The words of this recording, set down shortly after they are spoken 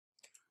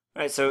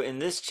All right, so in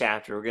this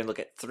chapter, we're going to look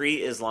at three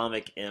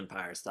Islamic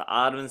empires: the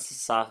Ottomans, the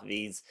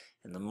Safavids,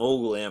 and the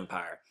Mughal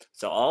Empire.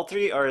 So all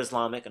three are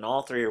Islamic, and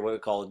all three are what we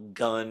call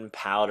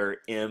gunpowder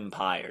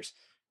empires,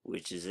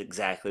 which is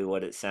exactly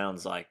what it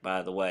sounds like,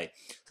 by the way.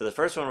 So the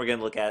first one we're going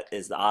to look at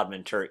is the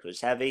Ottoman Turks,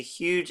 which have a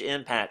huge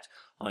impact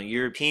on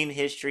European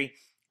history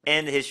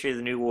and the history of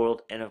the New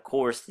World, and of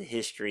course, the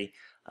history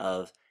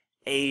of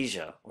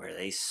Asia, where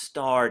they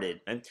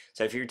started. And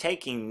so if you're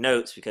taking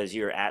notes because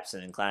you're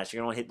absent in class,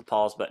 you're going to hit the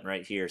pause button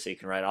right here so you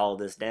can write all of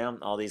this down,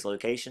 all these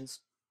locations.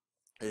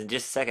 And in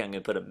just a second, I'm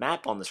going to put a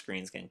map on the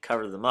screen. It's going to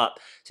cover them up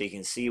so you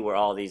can see where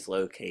all these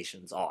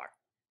locations are.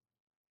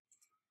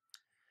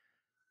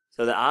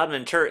 So the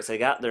Ottoman Turks, they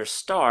got their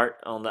start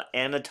on the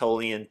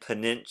Anatolian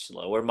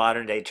Peninsula, where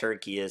modern day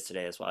Turkey is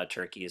today. That's why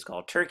Turkey is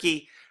called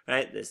Turkey,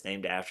 right? It's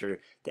named after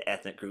the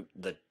ethnic group,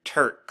 the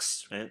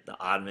Turks, right? The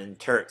Ottoman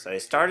Turks. So they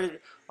started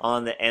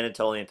on the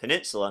Anatolian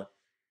Peninsula,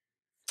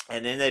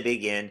 and then they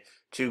began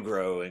to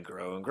grow and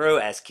grow and grow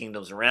as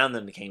kingdoms around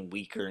them became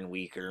weaker and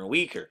weaker and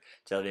weaker.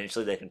 So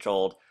eventually they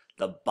controlled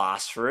the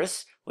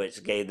Bosphorus,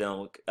 which gave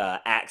them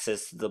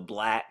access to the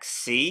Black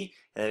Sea.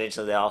 And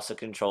eventually they also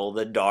controlled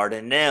the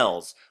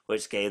Dardanelles,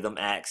 which gave them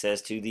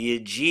access to the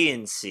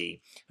Aegean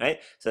Sea. Right?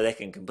 So they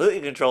can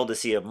completely control the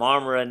Sea of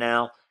Marmara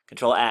now,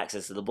 control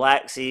access to the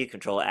Black Sea,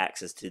 control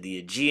access to the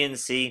Aegean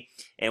Sea.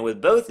 And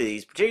with both of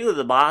these, particularly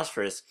the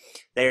Bosphorus,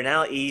 they are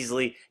now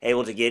easily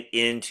able to get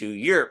into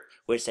Europe,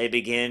 which they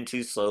begin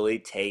to slowly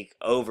take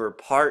over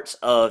parts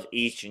of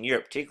Eastern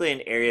Europe, particularly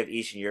an area of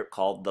Eastern Europe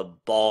called the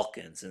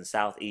Balkans in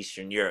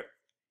southeastern Europe.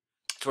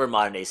 It's where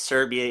modern day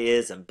Serbia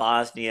is, and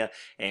Bosnia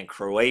and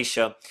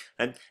Croatia.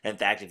 And in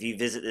fact, if you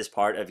visit this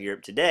part of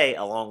Europe today,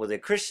 along with a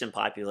Christian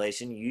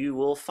population, you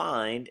will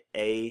find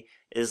a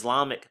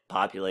Islamic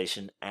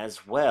population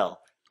as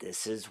well.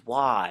 This is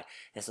why.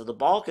 And so the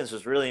Balkans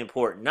was really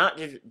important, not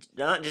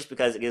just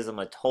because it gives them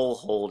a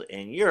toehold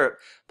in Europe,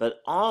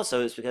 but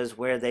also it's because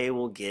where they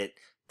will get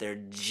their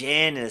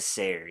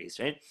janissaries,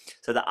 right?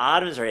 So the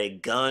Ottomans are a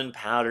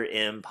gunpowder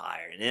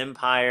empire, an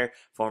empire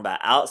formed by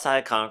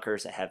outside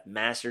conquerors that have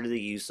mastered the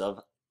use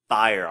of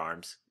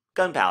firearms,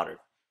 gunpowder.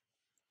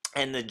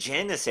 And the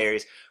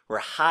janissaries were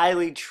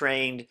highly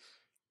trained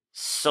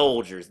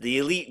soldiers, the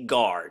elite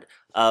guard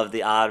of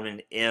the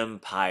Ottoman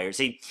Empire.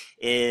 See,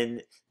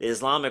 in the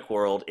Islamic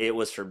world, it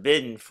was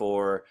forbidden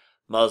for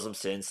Muslims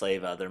to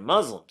enslave other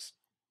Muslims.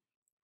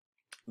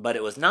 But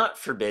it was not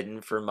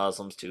forbidden for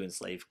Muslims to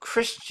enslave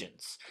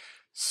Christians.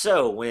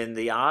 So when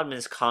the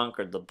Ottomans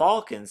conquered the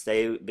Balkans,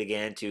 they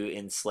began to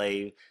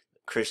enslave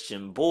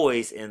Christian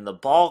boys in the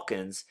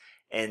Balkans,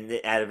 and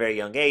at a very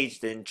young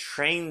age, then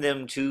train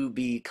them to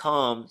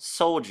become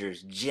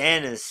soldiers,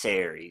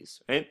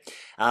 janissaries, right?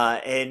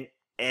 And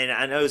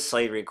I know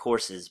slavery, of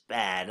course, is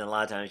bad, and a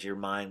lot of times your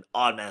mind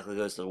automatically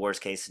goes to the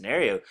worst case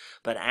scenario.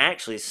 But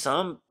actually,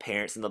 some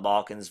parents in the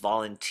Balkans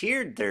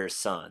volunteered their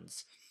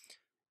sons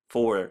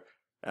for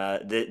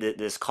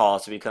this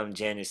cause to become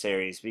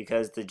Janissaries,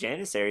 because the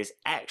Janissaries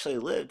actually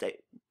lived a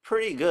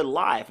pretty good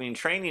life. I mean,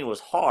 training was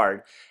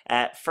hard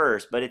at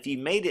first, but if you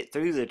made it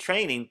through the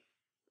training,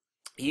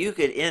 you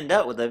could end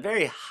up with a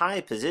very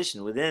high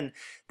position within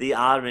the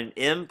Ottoman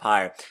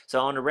Empire. So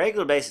on a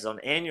regular basis, on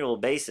an annual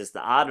basis,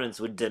 the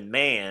Ottomans would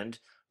demand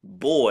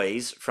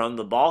boys from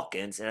the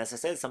Balkans. And as I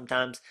said,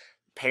 sometimes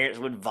parents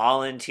would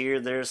volunteer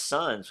their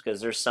sons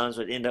because their sons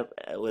would end up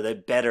with a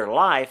better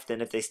life than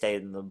if they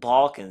stayed in the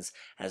Balkans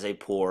as a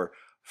poor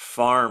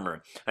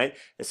farmer. Right?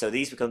 And so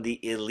these become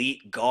the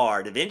elite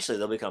guard. Eventually,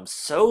 they'll become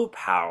so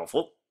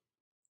powerful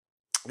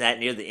that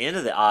near the end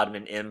of the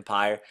Ottoman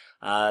Empire,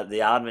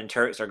 the Ottoman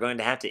Turks are going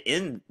to have to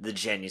end the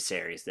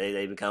Janissaries.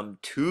 They become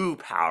too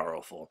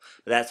powerful.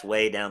 But that's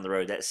way down the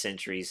road. That's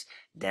centuries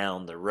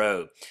down the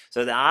road.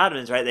 So the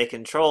Ottomans, right, they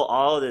control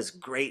all of this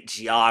great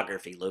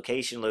geography,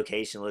 location,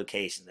 location,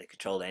 location. They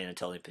control the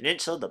Anatolian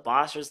Peninsula, the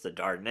Bosphorus, the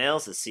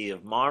Dardanelles, the Sea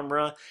of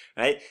Marmara,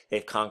 right?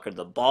 They've conquered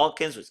the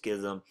Balkans, which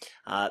gives them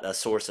a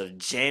source of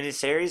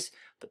Janissaries.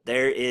 But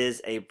there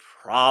is a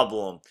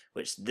problem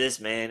which this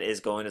man is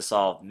going to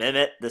solve.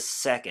 Mehmet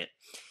II.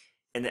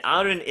 In the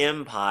Ottoman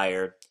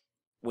Empire,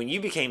 when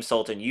you became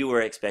sultan, you were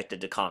expected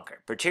to conquer,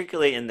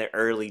 particularly in the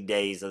early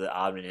days of the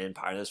Ottoman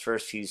Empire, those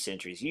first few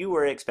centuries. You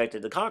were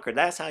expected to conquer.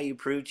 That's how you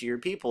proved to your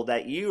people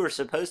that you were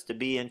supposed to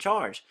be in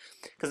charge.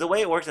 Because the way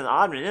it works in the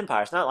Ottoman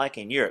Empire, it's not like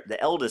in Europe.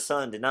 The eldest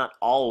son did not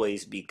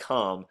always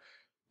become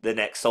the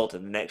next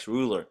sultan, the next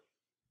ruler.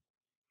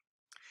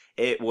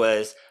 It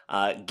was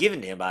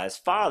given to him by his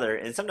father,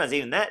 and sometimes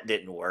even that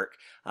didn't work.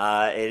 It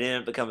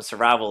ended up becoming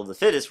survival of the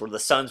fittest, where the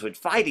sons would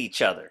fight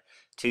each other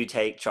to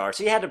take charge.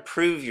 So you had to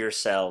prove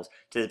yourselves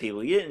to the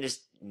people. You didn't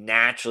just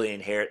naturally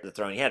inherit the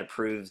throne. You had to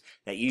prove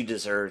that you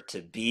deserved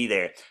to be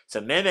there.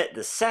 So Mehmet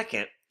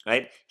II,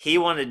 right? He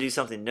wanted to do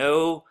something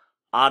no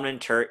Ottoman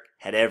Turk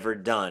had ever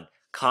done: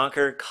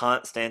 conquer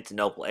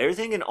Constantinople.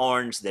 Everything in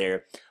orange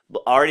there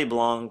already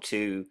belonged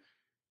to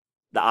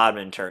the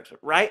Ottoman Turks. But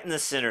right in the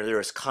center, there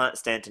was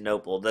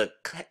Constantinople, the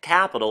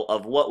capital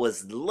of what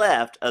was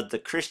left of the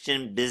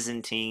Christian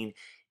Byzantine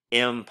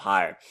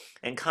Empire.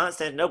 And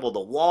Constantinople, the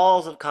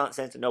walls of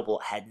Constantinople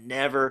had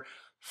never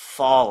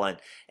fallen.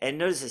 And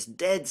notice this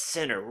dead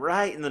center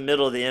right in the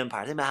middle of the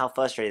empire. Think about how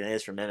frustrating that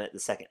is for Mehmet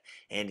II.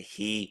 And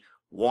he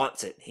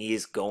wants it. He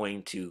is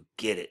going to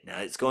get it. Now,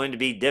 it's going to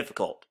be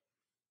difficult.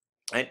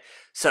 Right?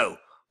 So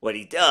what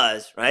he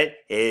does, right,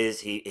 is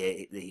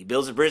he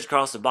builds a bridge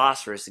across the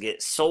Bosphorus to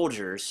get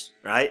soldiers,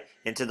 right,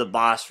 into the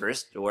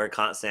Bosphorus to where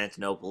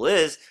Constantinople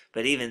is.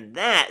 But even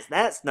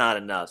that's not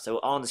enough.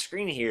 So on the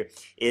screen here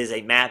is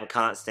a map of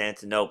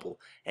Constantinople,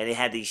 and it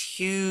had these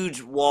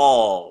huge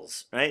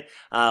walls, right,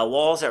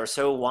 walls that were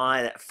so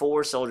wide that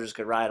 4 soldiers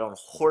could ride on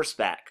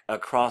horseback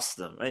across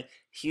them, right.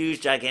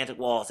 Huge, gigantic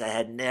walls that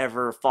had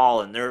never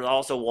fallen. There were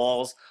also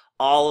walls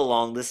all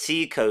along the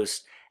sea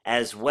coast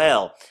as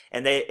well.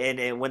 And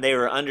when they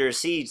were under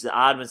siege, the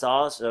Ottomans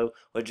also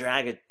would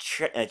drag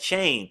a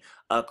chain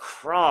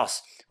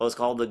across what's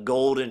called the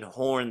Golden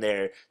Horn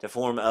there to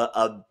form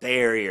a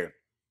barrier.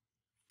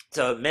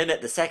 So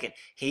Mehmet II,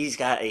 he's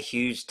got a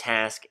huge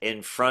task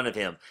in front of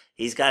him.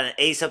 He's got an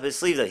ace up his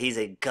sleeve, though. He's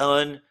a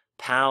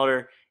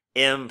gunpowder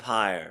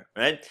empire,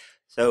 right?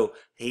 So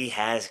he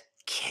has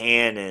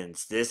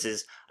cannons. This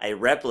is a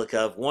replica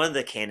of one of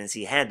the cannons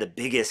he had, the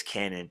biggest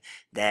cannon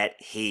that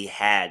he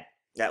had.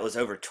 That was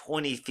over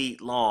 20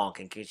 feet long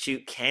and could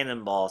shoot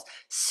cannonballs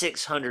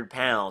 600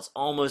 pounds,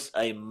 almost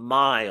a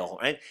mile,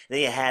 right? Then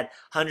you had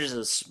hundreds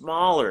of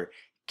smaller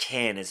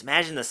cannons.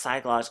 Imagine the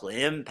psychological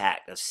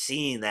impact of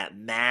seeing that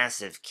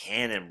massive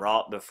cannon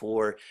brought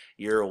before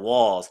your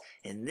walls.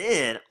 And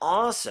then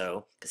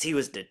also, because he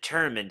was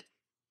determined,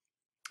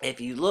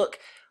 if you look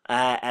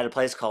at a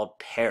place called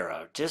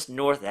Pera, just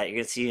north of that, you're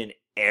going to see an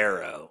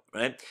arrow,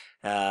 right?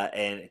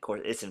 And of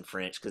course, it's in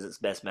French because it's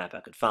the best map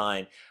I could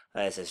find.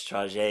 It says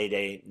Trajet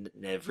de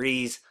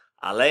Nevers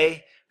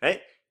Alley,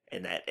 right?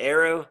 And that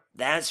arrow,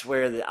 that's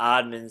where the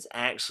Ottomans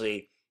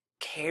actually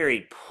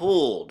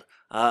pulled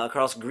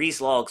across grease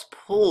logs,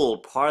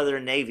 pulled part of their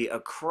navy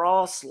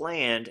across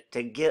land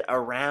to get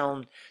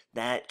around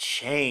that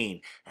chain.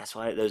 That's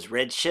why those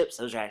red ships,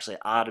 those are actually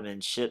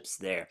Ottoman ships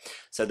there.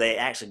 So they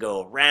actually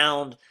go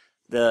around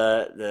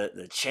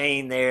the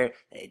chain there.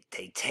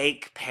 They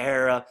take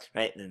Pera,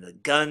 right? And then the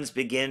guns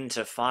begin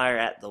to fire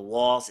at the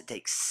walls. It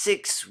takes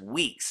 6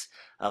 weeks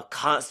of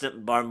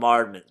constant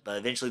bombardment, but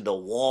eventually the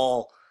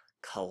wall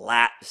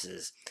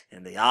collapses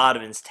and the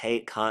Ottomans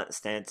take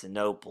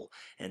Constantinople,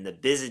 and the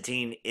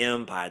Byzantine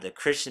Empire, the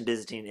Christian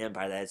Byzantine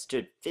Empire that had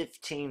stood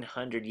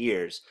 1,500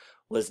 years,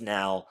 was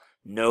now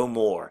no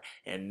more.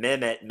 And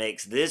Mehmet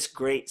makes this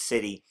great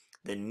city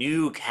the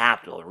new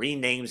capital,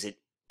 renames it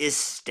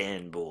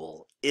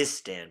Istanbul.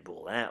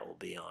 Istanbul, that will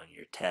be on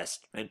your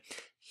test. Right?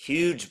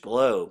 Huge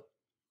blow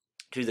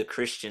to the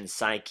Christian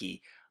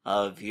psyche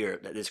of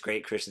Europe, that this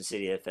great Christian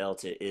city had fell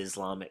to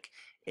Islamic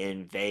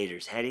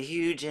invaders. Had a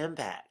huge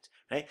impact,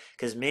 right?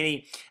 Because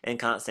many in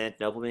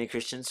Constantinople, many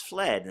Christians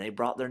fled, and they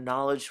brought their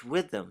knowledge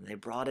with them. They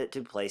brought it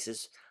to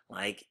places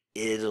like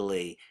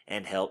Italy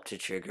and helped to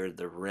trigger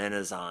the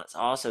Renaissance.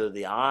 Also,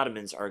 the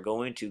Ottomans are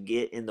going to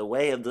get in the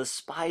way of the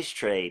spice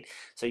trade.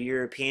 So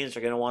Europeans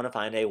are going to want to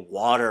find a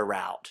water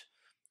route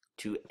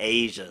to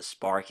Asia,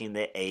 sparking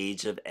the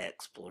age of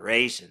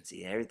exploration.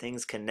 See,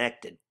 everything's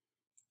connected.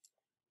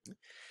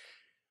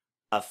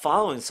 A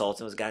following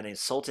sultan was a guy named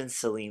Sultan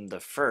Selim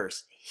I.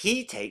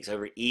 He takes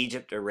over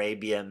Egypt,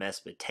 Arabia,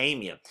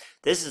 Mesopotamia.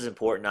 This is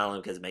important not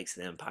only because it makes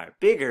the empire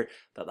bigger,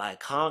 but by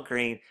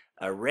conquering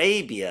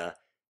Arabia,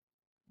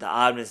 the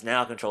Ottomans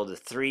now control the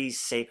 3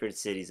 sacred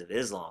cities of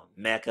Islam: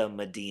 Mecca,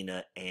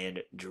 Medina,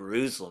 and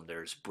Jerusalem.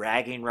 There's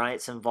bragging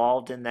rights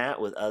involved in that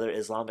with other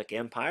Islamic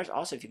empires.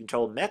 Also, if you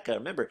control Mecca,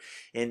 remember,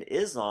 in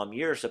Islam,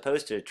 you're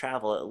supposed to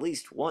travel at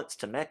least once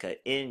to Mecca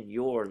in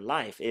your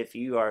life if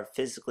you are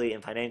physically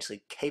and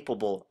financially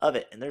capable of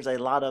it. And there's a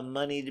lot of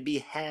money to be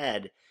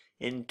had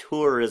in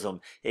tourism,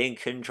 in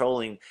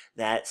controlling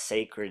that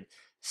sacred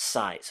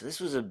site. So this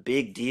was a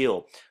big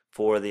deal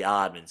for the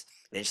Ottomans.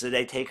 Eventually,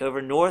 they take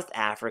over North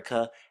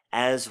Africa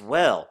as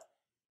well.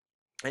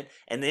 Right?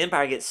 And the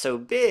empire gets so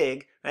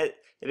big, right,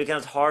 it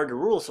becomes hard to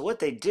rule. So what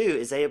they do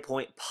is they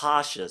appoint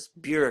pashas,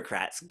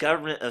 bureaucrats,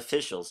 government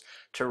officials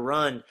to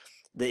run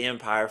the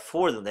empire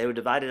for them. They would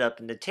divide it up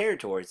into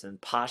territories,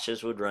 and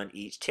pashas would run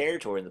each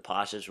territory, and the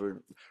pashas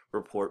would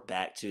report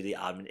back to the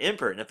Ottoman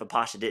emperor. And if a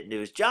pasha didn't do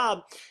his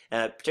job,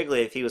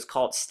 particularly if he was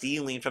caught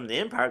stealing from the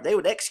empire, they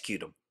would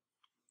execute him.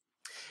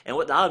 And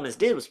what the Ottomans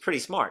did was pretty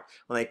smart.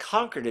 When they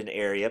conquered an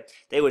area,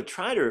 they would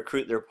try to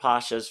recruit their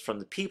pashas from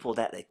the people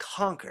that they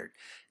conquered,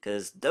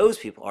 because those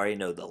people already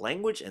know the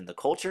language and the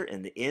culture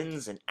and the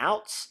ins and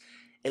outs.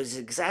 It was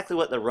exactly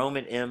what the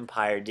Roman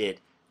Empire did.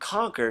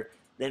 Conquer,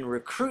 then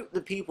recruit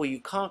the people you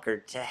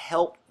conquered to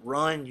help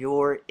run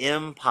your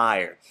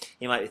empire.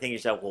 You might be thinking to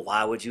yourself, well,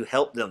 why would you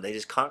help them? They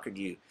just conquered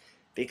you.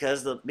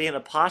 Because being a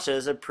pasha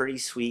is a pretty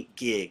sweet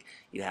gig.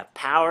 You have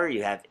power,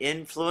 you have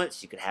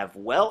influence, you can have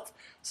wealth.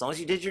 As long as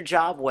you did your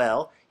job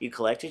well, you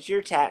collected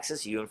your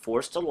taxes, you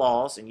enforced the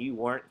laws, and you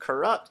weren't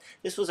corrupt.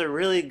 This was a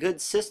really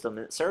good system,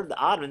 and it served the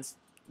Ottomans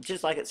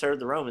just like it served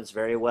the Romans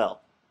very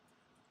well.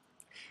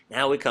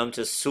 Now we come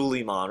to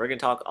Suleiman. We're going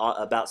to talk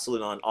about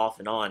Suleiman off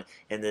and on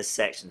in this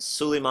section.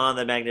 Suleiman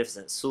the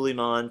Magnificent,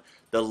 Suleiman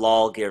the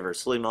Lawgiver,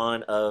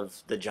 Suleiman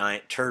of the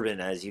giant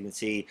turban, as you can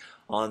see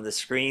on the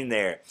screen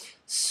there.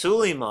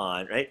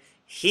 Suleiman, right?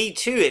 He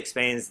too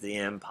expands the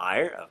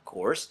empire, of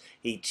course.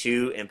 He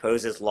too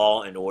imposes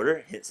law and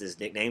order, hence his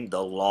nickname,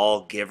 the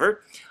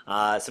Lawgiver.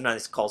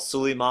 Sometimes called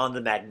Suleiman the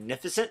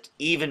Magnificent,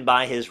 even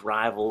by his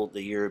rival,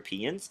 the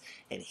Europeans.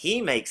 And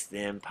he makes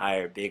the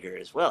empire bigger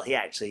as well. He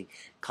actually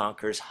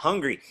conquers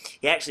Hungary.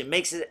 He actually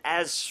makes it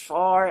as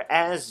far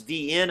as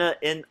Vienna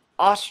in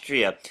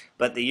Austria.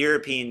 But the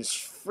Europeans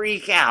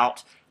freak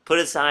out, put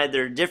aside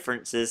their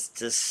differences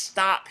to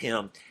stop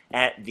him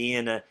at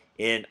Vienna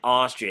in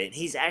Austria. And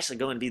he's actually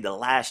going to be the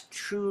last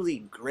truly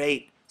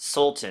great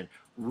sultan,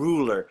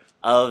 ruler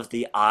of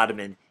the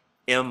Ottoman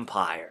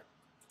Empire.